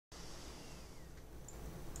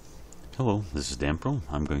Hello, this is Dan Pro.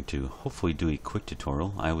 I'm going to hopefully do a quick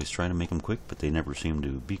tutorial. I always try to make them quick, but they never seem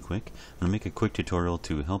to be quick. I'm going to make a quick tutorial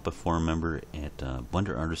to help a forum member at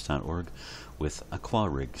blenderartist.org with a claw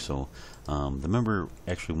rig. So the member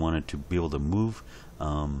actually wanted to be able to move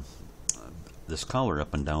this collar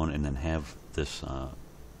up and down and then have this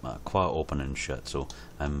claw open and shut. So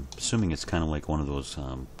I'm assuming it's kind of like one of those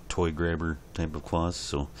toy grabber type of claws.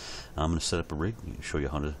 So I'm going to set up a rig and show you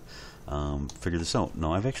how to figure this out.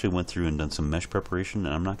 Now, I've actually went through and done some mesh preparation,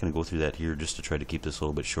 and I'm not going to go through that here just to try to keep this a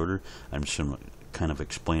little bit shorter. I'm just going to kind of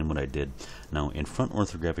explain what I did. Now, in front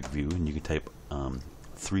orthographic view, and you can type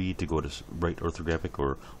 3 to go to right orthographic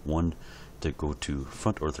or 1 to go to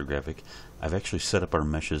front orthographic, I've actually set up our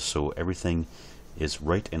meshes so everything is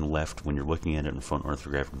right and left when you're looking at it in front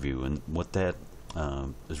orthographic view. And what that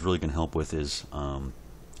is really going to help with is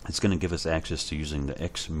it's going to give us access to using the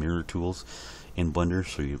X mirror tools in Blender.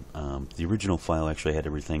 So you, the original file actually had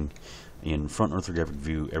everything in front orthographic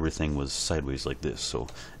view. Everything was sideways like this. So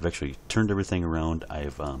I've actually turned everything around.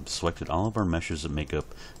 I've selected all of our meshes that make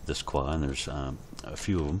up this claw, and there's a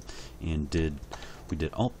few of them. And we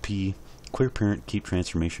did Alt P, clear parent, keep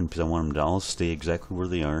transformation, because I want them to all stay exactly where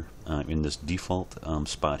they are in this default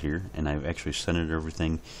spot here. And I've actually centered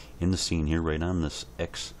everything in the scene here, right on this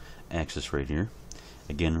X axis right here.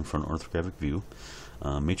 Again, in front orthographic view.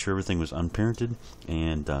 Made sure everything was unparented,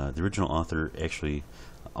 and the original author actually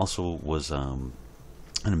also was kind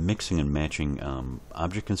of mixing and matching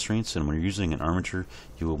object constraints. And when you're using an armature,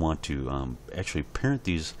 you will want to actually parent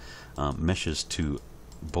these meshes to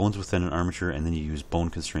bones within an armature, and then you use bone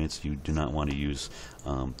constraints. You do not want to use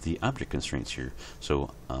the object constraints here. So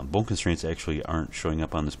bone constraints actually aren't showing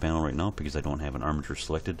up on this panel right now because I don't have an armature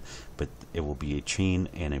selected, but it will be a chain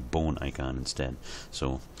and a bone icon instead.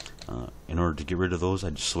 So in order to get rid of those,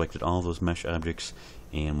 I just selected all of those mesh objects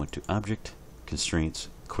and went to Object, Constraints,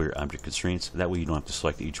 Clear Object Constraints. That way you don't have to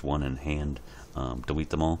select each one and hand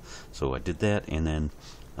delete them all. So I did that, and then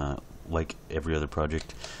like every other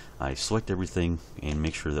project, I select everything and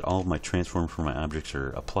make sure that all of my transforms for my objects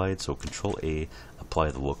are applied. So Control A,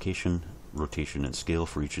 apply the location, rotation, and scale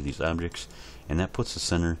for each of these objects, and that puts the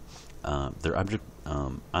center, their object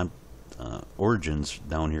origins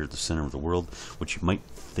down here at the center of the world, which you might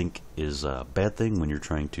think is a bad thing when you're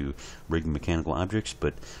trying to rig mechanical objects,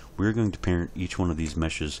 but we're going to parent each one of these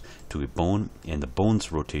meshes to a bone, and the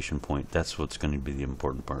bone's rotation point, that's what's going to be the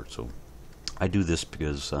important part. So I do this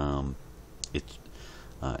because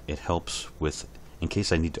it helps with, in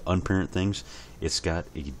case I need to unparent things, it's got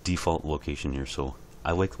a default location here. So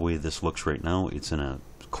I like the way this looks right now. It's in a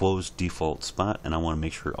closed default spot, and I want to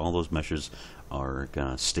make sure all those meshes are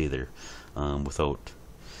gonna stay there without,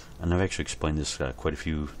 and I've actually explained this quite a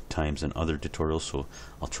few times in other tutorials, so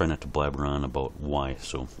I'll try not to blabber on about why.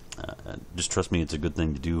 So just trust me, it's a good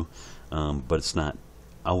thing to do, but it's not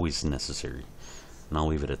always necessary, and I'll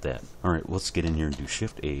leave it at that. Alright, let's get in here and do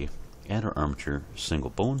Shift A, add our armature single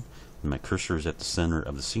bone. My cursor is at the center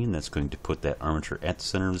of the scene. That's going to put that armature at the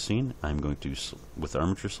center of the scene. I'm going to, with the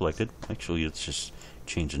armature selected, actually let's just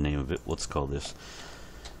change the name of it. Let's call this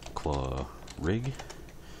claw rig.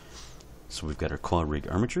 So we've got our claw rig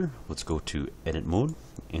armature. Let's go to edit mode,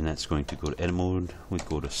 and that's going to go to edit mode. We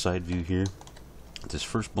go to side view here. This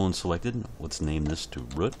first bone selected, let's name this to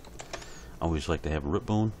root. I always like to have a root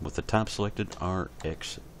bone with the top selected,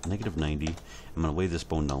 RX -90. I'm going to lay this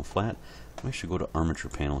bone down flat. I'm actually go to armature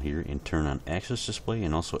panel here and turn on axis display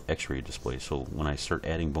and also x-ray display. So when I start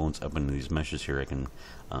adding bones up into these meshes here, I can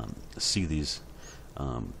see these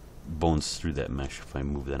bones through that mesh. If I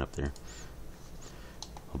move that up there,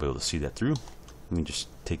 I'll be able to see that through. Let me just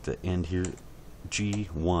take the end here, G,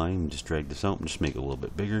 Y, and just drag this out and just make it a little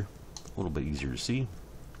bit bigger, a little bit easier to see.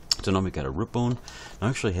 So now we've got a root bone. I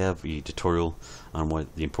actually have a tutorial on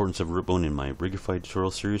what the importance of a root bone in my Rigify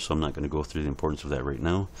tutorial series, so I'm not going to go through the importance of that right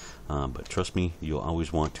now. But trust me, you'll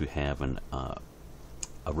always want to have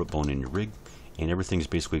a root bone in your rig, and everything's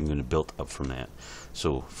basically going to build up from that.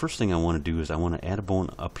 So first thing I want to do is I want to add a bone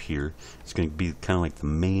up here. It's going to be kind of like the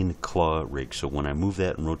main claw rig. So when I move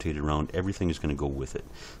that and rotate it around, everything is going to go with it.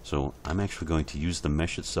 So I'm actually going to use the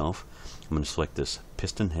mesh itself. I'm going to select this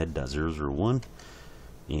piston head.001.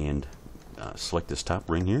 And select this top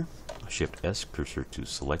ring here, Shift S, cursor to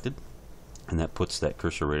selected, and that puts that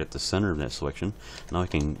cursor right at the center of that selection. Now I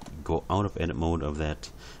can go out of edit mode of that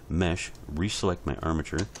mesh, reselect my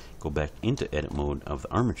armature, go back into edit mode of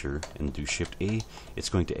the armature, and do Shift A. It's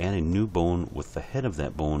going to add a new bone with the head of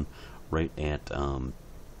that bone right at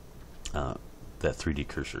that 3D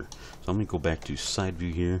cursor. So I'm going to go back to side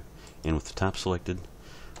view here, and with the top selected,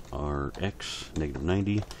 RX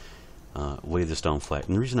 -90. lay this down flat.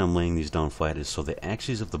 And the reason I'm laying these down flat is so the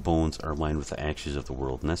axes of the bones are aligned with the axes of the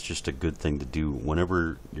world, and that's just a good thing to do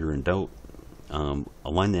whenever you're in doubt.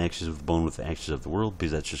 Align the axis of the bone with the axis of the world,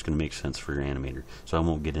 because that's just going to make sense for your animator. So I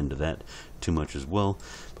won't get into that too much as well,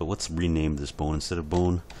 but let's rename this bone. Instead of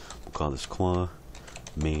bone, we'll call this claw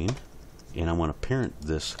main, and I want to parent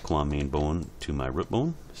this claw main bone to my root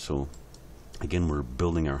bone. So again, we're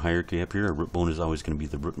building our hierarchy up here. Our root bone is always going to be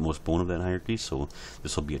the rootmost bone of that hierarchy, so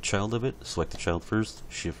this will be a child of it. Select the child first,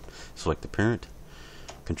 shift, select the parent,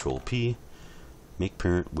 Control P, make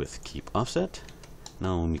parent with keep offset.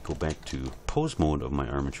 Now let me go back to pose mode of my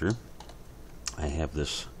armature. I have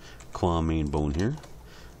this claw main bone here.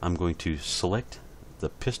 I'm going to select the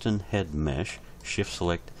piston head mesh, shift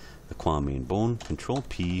select the claw main bone, Control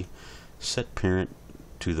P, set parent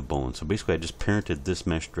to the bone. So basically I just parented this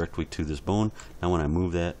mesh directly to this bone. Now when I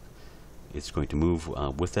move that, it's going to move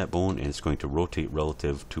with that bone, and it's going to rotate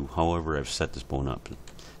relative to however I've set this bone up.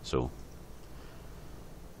 So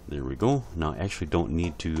there we go. Now I actually don't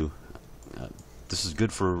need to this is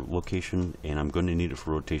good for location, and I'm going to need it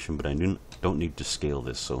for rotation, but I don't need to scale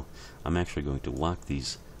this, so I'm actually going to lock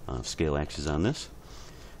these scale axes on this.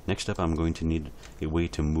 Next up, I'm going to need a way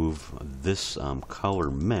to move this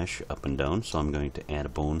collar mesh up and down, so I'm going to add a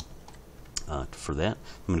bone for that.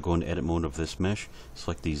 I'm going to go into edit mode of this mesh,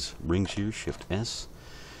 select these rings here, Shift S,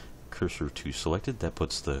 cursor to selected. That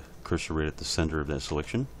puts the cursor right at the center of that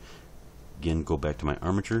selection. Again, go back to my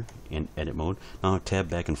armature and edit mode. Now I tab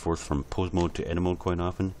back and forth from pose mode to edit mode quite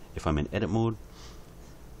often. If I'm in edit mode,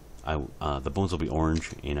 the bones will be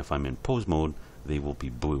orange, and if I'm in pose mode, they will be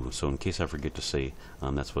blue. So in case I forget to say,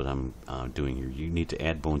 that's what I'm doing here. You need to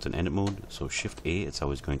add bones in edit mode, so Shift A, it's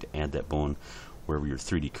always going to add that bone wherever your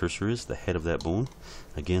 3D cursor is, the head of that bone.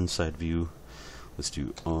 Again, side view, let's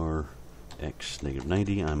do RX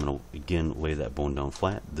 -90. I'm going to again lay that bone down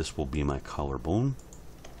flat. This will be my collar bone.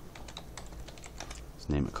 Let's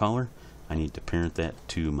name it collar. I need to parent that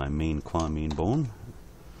to my main claw main bone.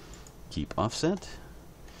 Keep offset.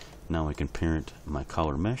 Now I can parent my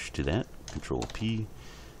collar mesh to that. Control P,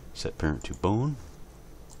 set parent to bone.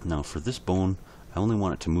 Now for this bone, I only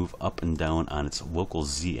want it to move up and down on its local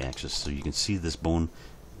Z axis. So you can see this bone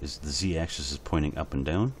is the Z axis is pointing up and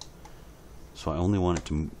down. So I only want it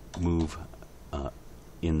to move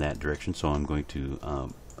in that direction. So I'm going to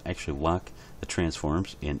actually lock the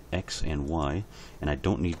transforms in X and Y, and I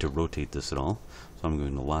don't need to rotate this at all. So I'm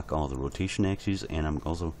going to lock all the rotation axes, and I'm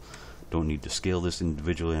also don't need to scale this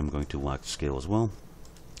individually. I'm going to lock the scale as well.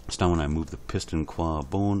 So now when I move the piston claw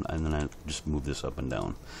bone, and then I just move this up and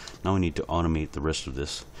down. Now I need to automate the rest of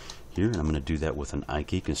this here, and I'm going to do that with an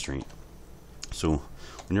IK constraint. So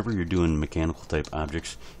whenever you're doing mechanical type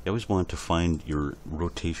objects, you always want to find your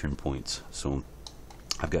rotation points. So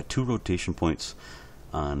I've got 2 rotation points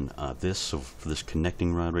on this, so for this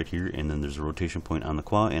connecting rod right here, and then there's a rotation point on the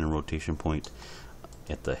claw and a rotation point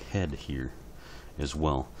at the head here as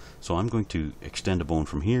well. So I'm going to extend a bone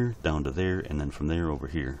from here down to there, and then from there over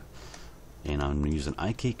here, and I'm going to use an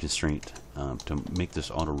IK constraint to make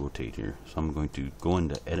this auto rotate here. So I'm going to go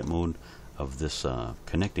into edit mode of this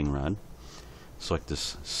connecting rod, select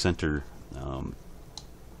this center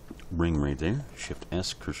ring right there, Shift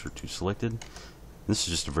S, cursor to selected. This is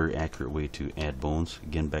just a very accurate way to add bones.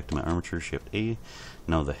 Again, back to my armature, Shift A.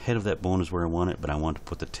 Now the head of that bone is where I want it, but I want to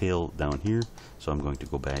put the tail down here, so I'm going to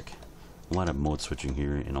go back. A lot of mode switching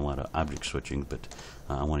here and a lot of object switching, but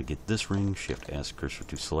I want to get this ring, Shift S, cursor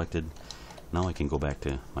to selected. Now I can go back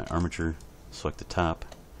to my armature, select the top,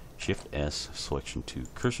 Shift S, selection to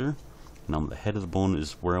cursor. Now the head of the bone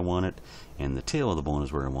is where I want it, and the tail of the bone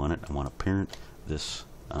is where I want it. I want to parent this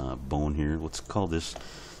bone here. Let's call this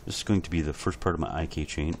is going to be the first part of my IK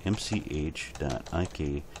chain,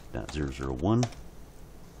 mch.ik.001. I'm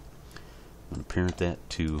going to parent that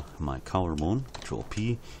to my collarbone, Control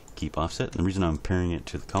P, keep offset. And the reason I'm pairing it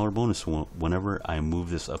to the collarbone is so whenever I move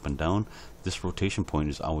this up and down, this rotation point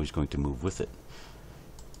is always going to move with it.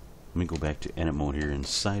 Let me go back to edit mode here in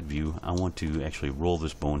side view. I want to actually roll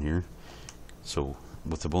this bone here. So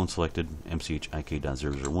with the bone selected,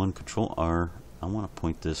 mchik.001, Control R, I want to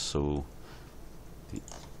point this so the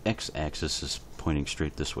X-axis is pointing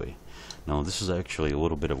straight this way. Now this is actually a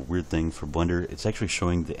little bit of a weird thing for Blender. It's actually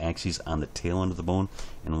showing the axes on the tail end of the bone,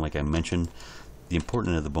 and like I mentioned, the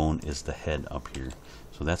important end of the bone is the head up here.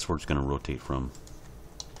 So that's where it's going to rotate from.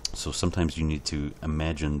 So sometimes you need to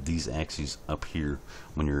imagine these axes up here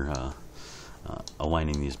when you're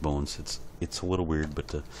aligning these bones. It's a little weird,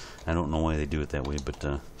 but I don't know why they do it that way, but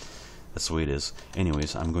that's the way it is.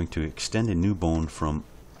 Anyways, I'm going to extend a new bone from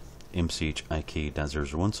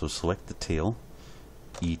mchik.001, so select the tail,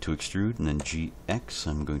 E to extrude, and then GX.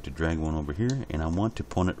 I'm going to drag one over here, and I want to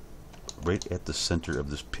point it right at the center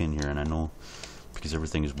of this pin here. And I know because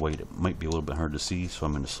everything is white, it might be a little bit hard to see, so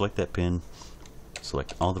I'm going to select that pin,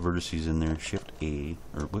 select all the vertices in there, Shift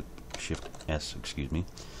S, excuse me,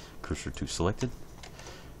 cursor to selected.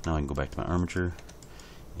 Now I can go back to my armature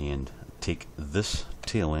and take this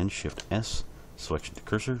tail end, Shift S, selection to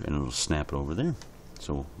cursor, and it'll snap it over there.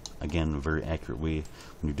 So again, a very accurate way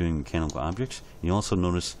when you're doing mechanical objects. You also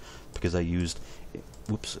notice, because I used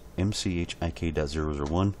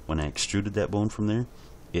MCHIK.001, when I extruded that bone from there,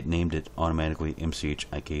 it named it automatically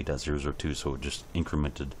MCHIK.002, so it just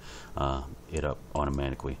incremented it up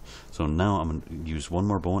automatically. So now I'm going to use one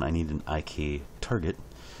more bone. I need an IK target,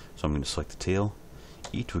 so I'm going to select the tail,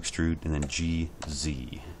 E to extrude, and then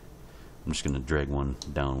GZ. I'm just going to drag one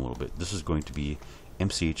down a little bit. This is going to be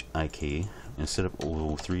MCHIK. Instead of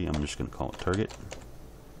 003, I'm just going to call it target.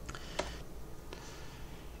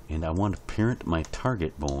 And I want to parent my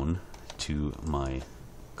target bone to my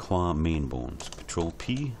claw main bones. Control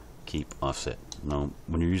P, keep offset. Now,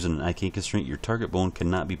 when you're using an IK constraint, your target bone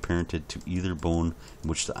cannot be parented to either bone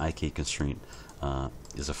which the IK constraint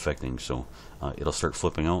is affecting. So it'll start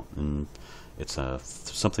flipping out, and it's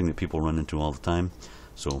something that people run into all the time.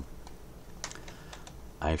 So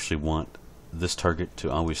I actually want this target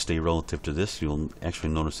to always stay relative to this. You'll actually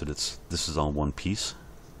notice that this is all one piece,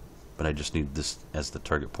 but I just need this as the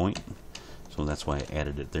target point, so that's why I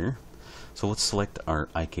added it there. So let's select our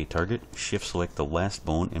IK target, shift select the last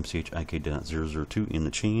bone, MCHIK.002 in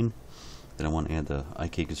the chain that I want to add the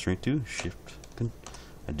IK constraint to.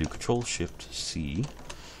 I do Control Shift C,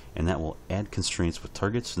 and that will add constraints with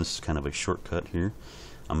targets. And this is kind of a shortcut here.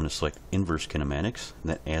 I'm going to select inverse kinematics.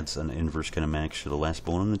 That adds an inverse kinematics to the last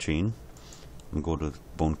bone in the chain. I'm going to go to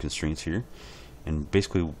bone constraints here, and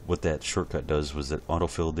basically what that shortcut does was that auto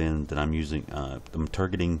filled in that I'm using. I'm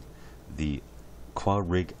targeting the quad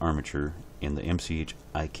rig armature, and the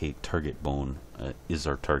MCHIK target bone is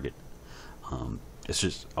our target. It's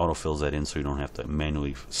just auto fills that in, so you don't have to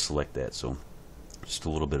manually select that. So just a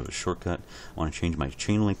little bit of a shortcut. I want to change my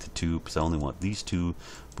chain length to 2 because I only want these two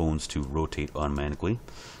bones to rotate automatically.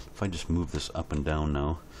 If I just move this up and down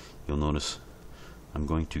now, you'll notice I'm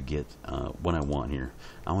going to get what I want here.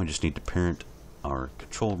 I just need to parent our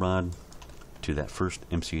control rod to that first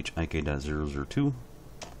MCHIK.002,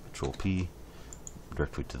 Control P,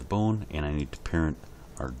 directly to the bone, and I need to parent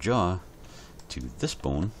our jaw to this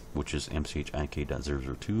bone, which is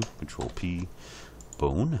MCHIK.002, Control P,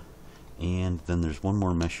 bone. And then there's one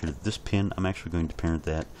more mesh here. This pin, I'm actually going to parent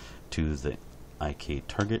that to the IK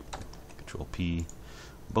target, Control P,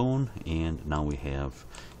 bone, and now we have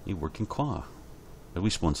a working claw, at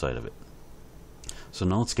least one side of it. So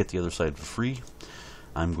now let's get the other side for free.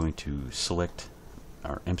 I'm going to select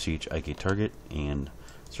our MCHIK target and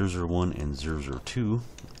 001 and 002.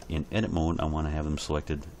 In edit mode, I want to have them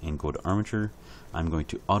selected and go to armature. I'm going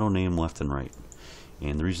to auto name left and right.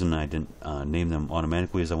 And the reason I didn't name them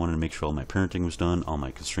automatically is I wanted to make sure all my parenting was done, all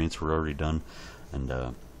my constraints were already done, and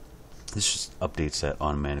this just updates that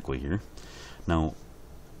automatically here. Now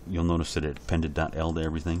you'll notice that it appended .L to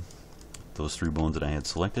everything, those three bones that I had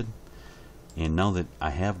selected. And now that I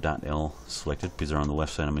have .L selected, because they're on the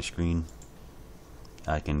left side of my screen,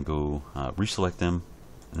 I can go reselect them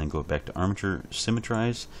and then go back to armature,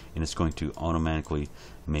 symmetrize, and it's going to automatically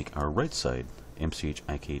make our right side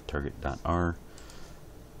MCHIK target.R,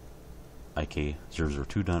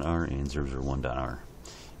 IK002.R, and 001.R.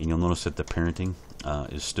 And you'll notice that the parenting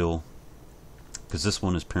is still, because this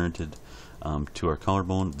one is parented to our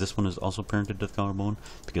collarbone, this one is also parented to the collarbone,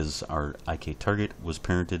 because our IK target was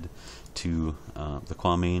parented to the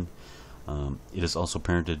claw main. It is also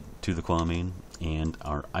parented to the claw main, and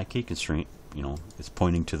our IK constraint, it's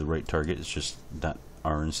pointing to the right target. It's just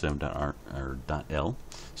 .R instead of .R or .L.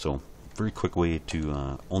 So very quick way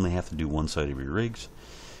to only have to do one side of your rigs.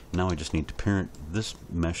 Now I just need to parent this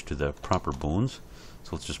mesh to the proper bones. So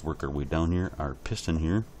let's just work our way down here. Our piston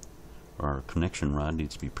here, or our connection rod,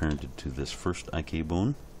 needs to be parented to this first IK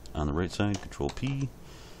bone on the right side. Control P,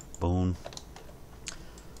 bone.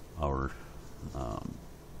 Our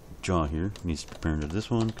jaw here needs to be parented to this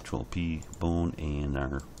one. Control P, bone, and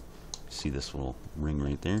our, see this little ring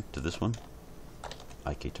right there, to this one,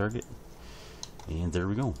 IK target. And there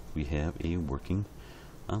we go. We have a working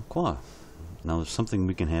claw. Now there's something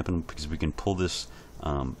we can happen, because we can pull this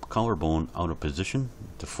collarbone out of position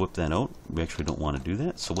to flip that out. We actually don't want to do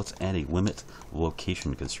that, so let's add a limit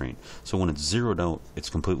location constraint. So when it's zeroed out,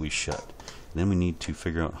 it's completely shut. Then we need to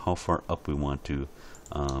figure out how far up we want to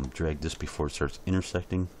drag this before it starts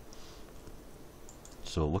intersecting.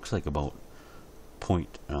 So it looks like about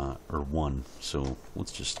or 1. So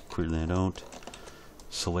let's just clear that out.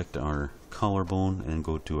 Select our collarbone and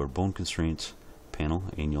go to our bone constraints panel,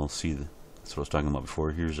 and you'll see that's what I was talking about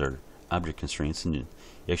before. Here's our object constraints, and you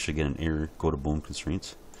actually get an error. Go to bone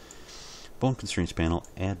constraints panel,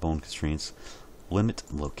 add bone constraints, limit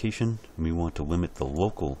location. We want to limit the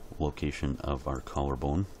local location of our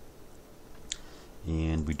collarbone,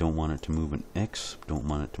 and we don't want it to move in X, don't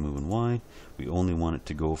want it to move in Y. We only want it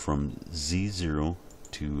to go from Z0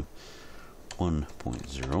 to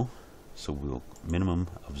 1.0. So we'll minimum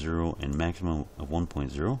of 0 and maximum of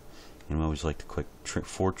 1.0. And we always like to click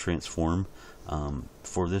for transform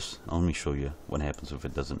for this. Let me show you what happens if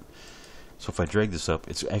it doesn't. So if I drag this up,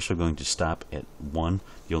 it's actually going to stop at 1.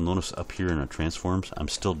 You'll notice up here in our transforms, I'm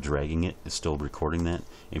still dragging it. It's still recording that.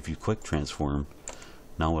 If you click transform,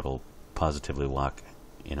 now it'll positively lock,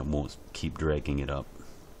 and it won't keep dragging it up,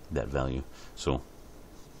 that value. So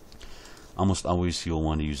almost always you'll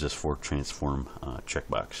want to use this for transform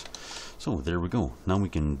checkbox. So there we go. Now we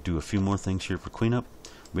can do a few more things here for cleanup.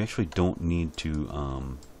 We actually don't need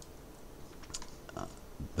to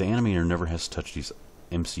the animator never has to touch these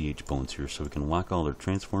MCH bones here, so we can lock all their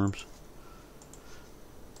transforms.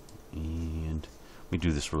 And we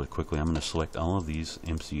do this really quickly. I'm going to select all of these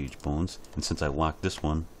MCH bones, and since I locked this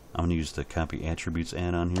one, I'm going to use the copy attributes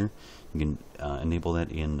add-on here. You can enable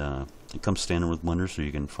that in it comes standard with Blender, so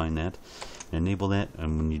you can find that and enable that.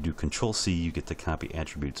 And when you do Control C, you get the copy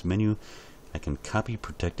attributes menu. I can copy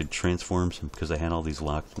protected transforms because I had all these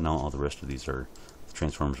locked. Now all the rest of these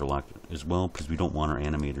transforms are locked as well, because we don't want our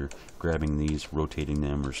animator grabbing these, rotating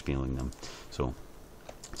them, or scaling them. So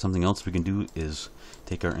something else we can do is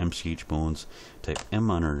take our MCH bones, type M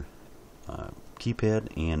on our keypad,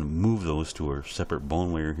 and move those to our separate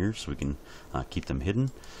bone layer here, so we can keep them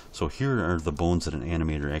hidden. So here are the bones that an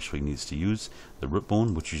animator actually needs to use. The root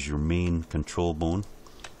bone, which is your main control bone,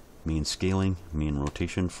 main scaling, main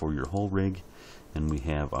rotation for your whole rig, and we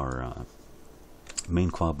have our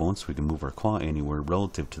main claw bone, so we can move our claw anywhere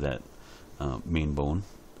relative to that main bone.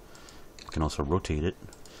 We can also rotate it.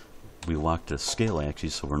 We locked the scale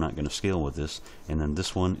axis, so we're not going to scale with this. And then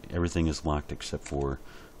this one, everything is locked except for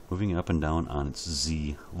moving it up and down on its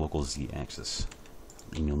local Z axis.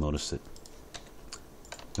 And you'll notice that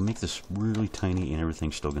I can make this really tiny and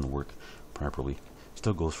everything's still going to work properly.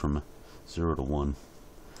 Still goes from 0 to 1.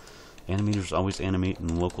 Animators always animate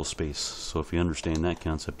in local space, so if you understand that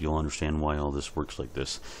concept, you'll understand why all this works like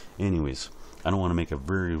this. Anyways, I don't want to make a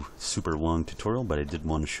very super long tutorial, but I did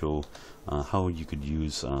want to show how you could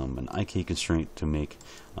use an IK constraint to make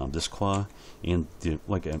this claw. And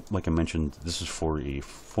like I mentioned, this is for a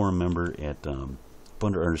forum member at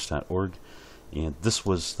BlenderArtist.org, and this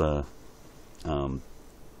was the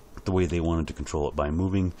way they wanted to control it, by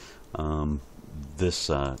moving this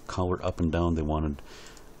collar up and down. They wanted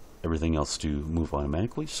everything else to move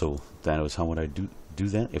automatically, so that was how would I do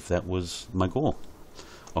that if that was my goal.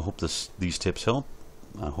 I hope these tips help.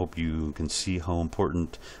 I hope you can see how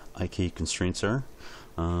important IK constraints are.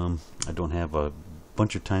 I don't have a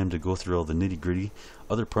bunch of time to go through all the nitty-gritty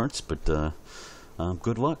other parts, but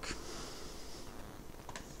good luck.